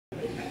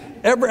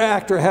every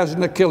actor has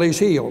an Achilles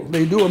heel.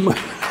 They do a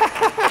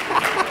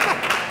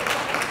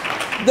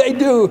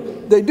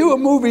they do a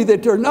movie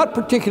that they're not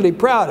particularly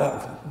proud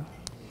of.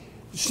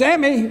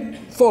 Sammy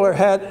Fuller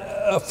had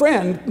a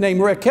friend named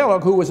Ray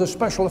Kellogg who was a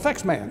special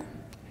effects man.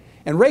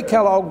 And Ray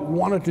Kellogg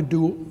wanted to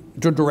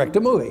direct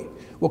a movie.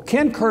 Well,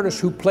 Ken Curtis,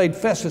 who played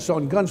Festus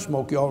on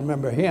Gunsmoke, you all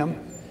remember him,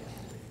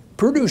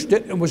 produced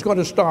it and was going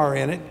to star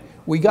in it.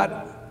 We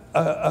got,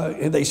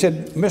 they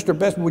said, Mr.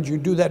 Best, would you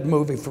do that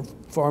movie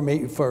for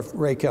me, for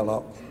Ray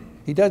Kellogg?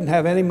 He doesn't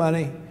have any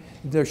money.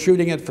 They're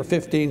shooting it for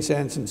 15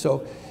 cents, and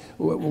so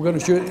we're going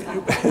to shoot it.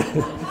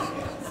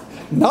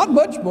 Not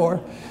much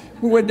more.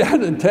 We went down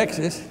to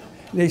Texas,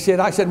 and I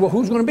said, well,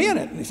 who's going to be in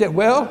it? And he said,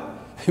 well,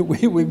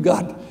 we've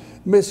got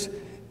Miss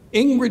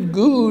Ingrid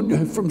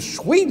Good from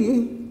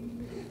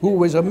Sweden, who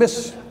was a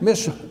Miss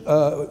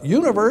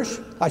Universe.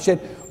 I said,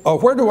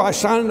 where do I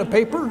sign the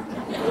paper?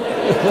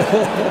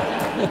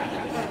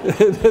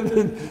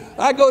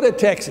 I go to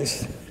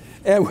Texas,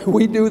 and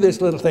we do this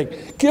little thing.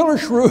 Killer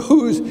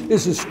Shrews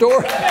is a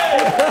story.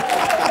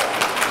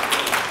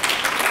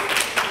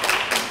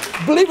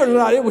 Believe it or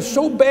not, it was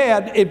so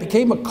bad, it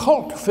became a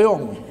cult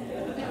film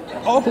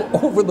all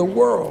over the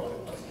world.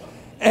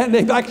 And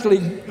they've actually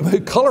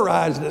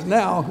colorized it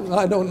now.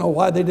 I don't know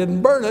why they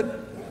didn't burn it.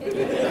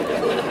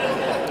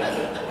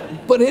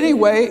 But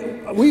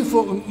anyway,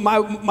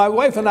 my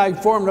wife and I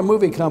formed a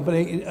movie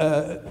company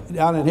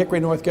down in Hickory,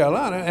 North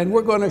Carolina, and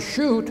we're going to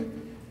shoot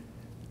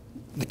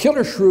The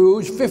Killer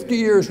Shrews 50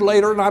 years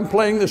later, and I'm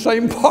playing the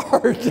same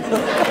part.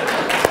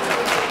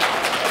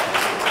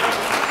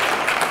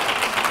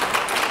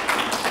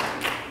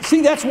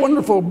 See, that's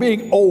wonderful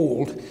being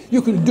old.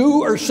 You can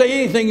do or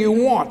say anything you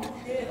want,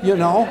 you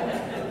know.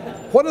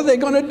 What are they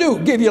going to do?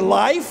 Give you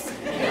life?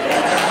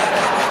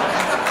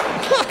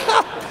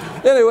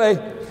 Anyway,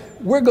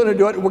 we're going to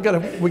do it.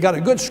 We got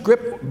a good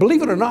script.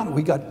 Believe it or not,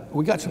 we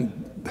got some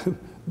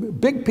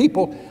big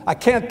people. I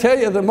can't tell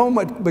you the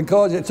moment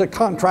because it's a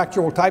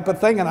contractual type of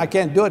thing and I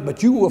can't do it,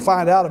 but you will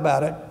find out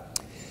about it.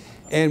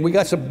 And we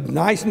got some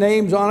nice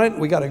names on it.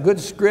 We got a good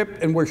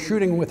script, and we're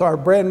shooting with our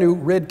brand new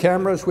red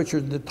cameras, which are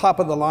the top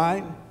of the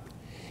line.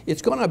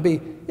 It's going to be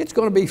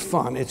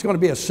fun. It's going to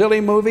be a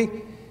silly movie,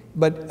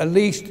 but at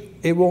least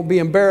it won't be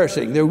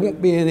embarrassing. There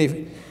won't be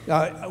any.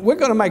 We're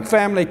going to make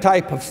family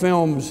type of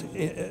films.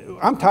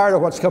 I'm tired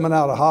of what's coming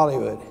out of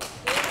Hollywood.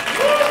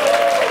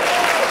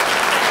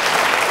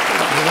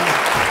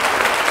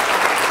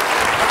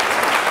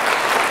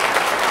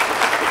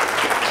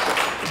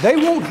 They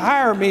won't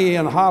hire me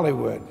in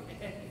Hollywood.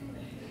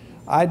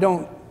 I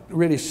don't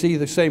really see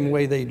the same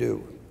way they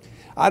do.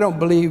 I don't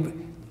believe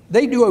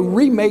they do a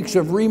remakes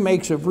of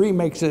remakes of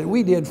remakes that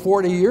we did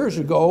 40 years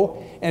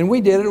ago, and we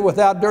did it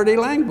without dirty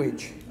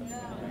language.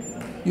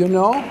 You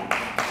know?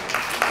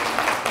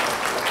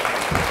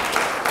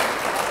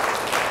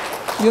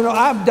 You know,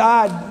 I've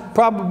died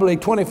probably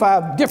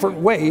 25 different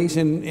ways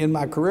in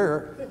my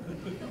career.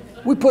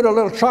 We put a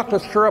little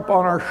chocolate syrup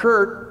on our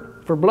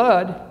shirt for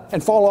blood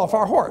and fall off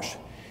our horse.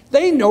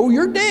 They know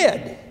you're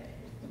dead.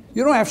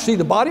 You don't have to see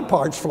the body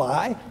parts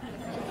fly.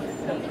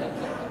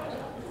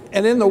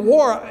 And in the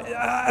war,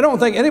 I don't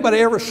think anybody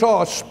ever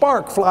saw a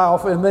spark fly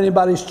off of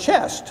anybody's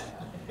chest.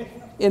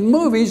 In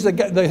movies,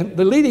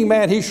 the leading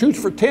man, he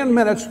shoots for 10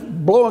 minutes,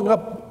 blowing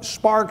up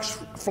sparks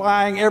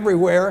flying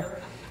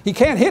everywhere. He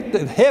can't hit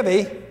the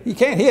heavy, he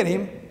can't hit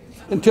him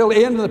until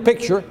the end of the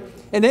picture.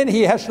 And then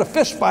he has to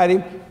fist fight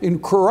him in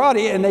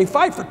karate, and they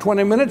fight for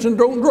 20 minutes and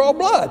don't draw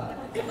blood.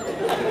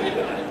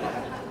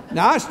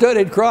 Now, I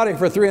studied karate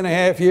for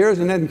 3.5 years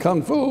and then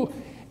kung fu,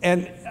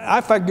 and I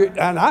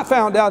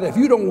found out if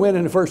you don't win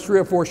in the first 3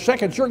 or 4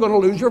 seconds, you're going to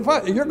lose your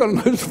fight. You're going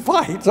to lose the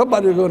fight.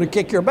 Somebody's going to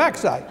kick your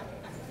backside.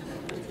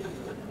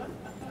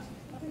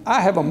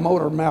 I have a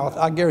motor mouth.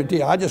 I guarantee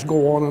you. I just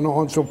go on and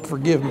on, so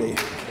forgive me.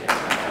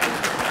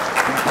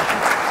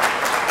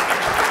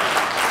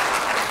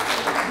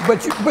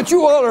 But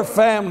you all are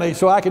family,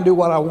 so I can do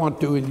what I want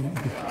to, and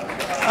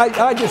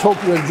I just hope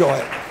you enjoy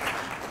it.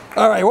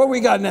 All right, what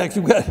we got next?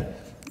 We got.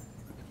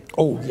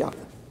 Oh, yeah.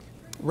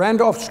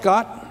 Randolph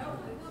Scott,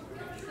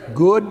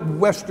 good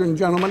Western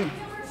gentleman.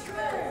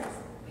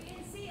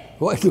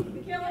 What?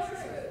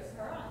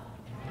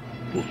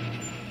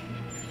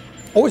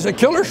 Oh, it's a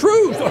Killer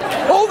Shrews.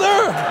 Oh,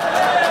 there.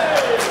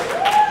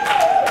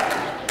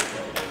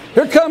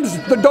 Here comes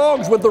the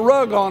dogs with the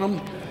rug on them.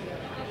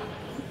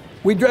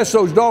 We dress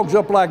those dogs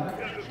up like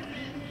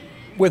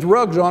with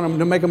rugs on them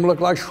to make them look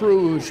like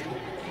shrews.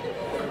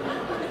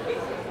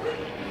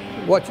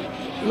 Watch,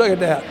 look at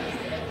that.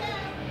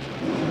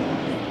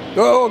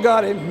 Oh,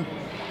 got him.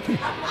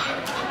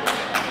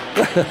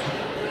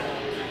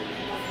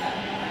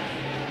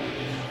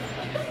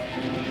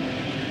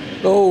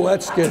 Oh,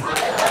 that's good.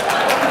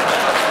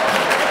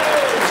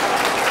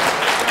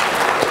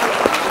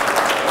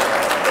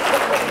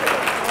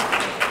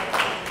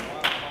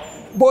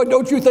 Boy,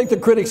 don't you think the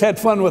critics had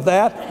fun with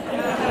that?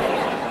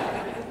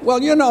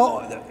 Well, you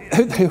know,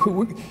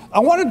 I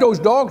wanted those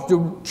dogs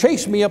to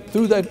chase me up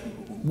through that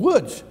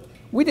woods.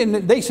 we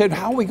didn't, they said,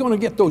 how are we going to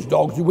get those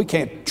dogs? We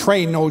can't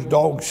train those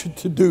dogs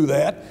to do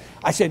that.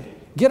 I said,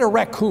 get a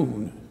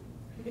raccoon.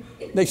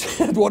 They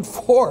said, what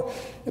for?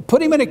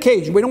 Put him in a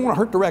cage. We don't want to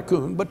hurt the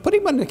raccoon, but put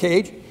him in the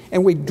cage,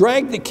 and we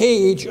drag the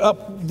cage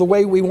up the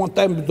way we want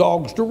them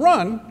dogs to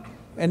run,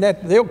 and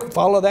that they'll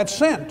follow that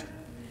scent.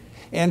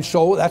 And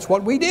so that's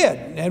what we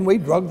did, and we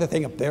drug the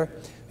thing up there.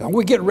 And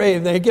we get ready,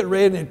 they get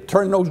ready to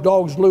turn those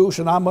dogs loose,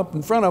 and I'm up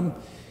in front of them,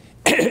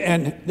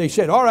 and they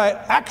said, all right,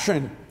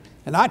 action.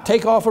 And I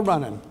take off a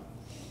running.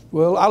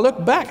 Well, I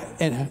look back,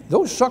 and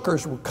those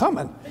suckers were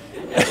coming.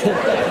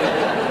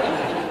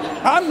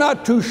 I'm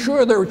not too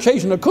sure they were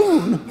chasing a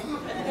coon.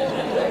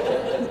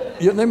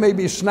 They may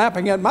be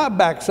snapping at my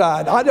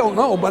backside. I don't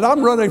know, but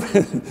I'm running.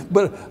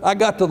 But I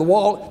got to the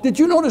wall. Did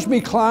you notice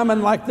me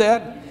climbing like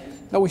that?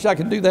 I wish I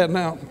could do that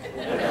now.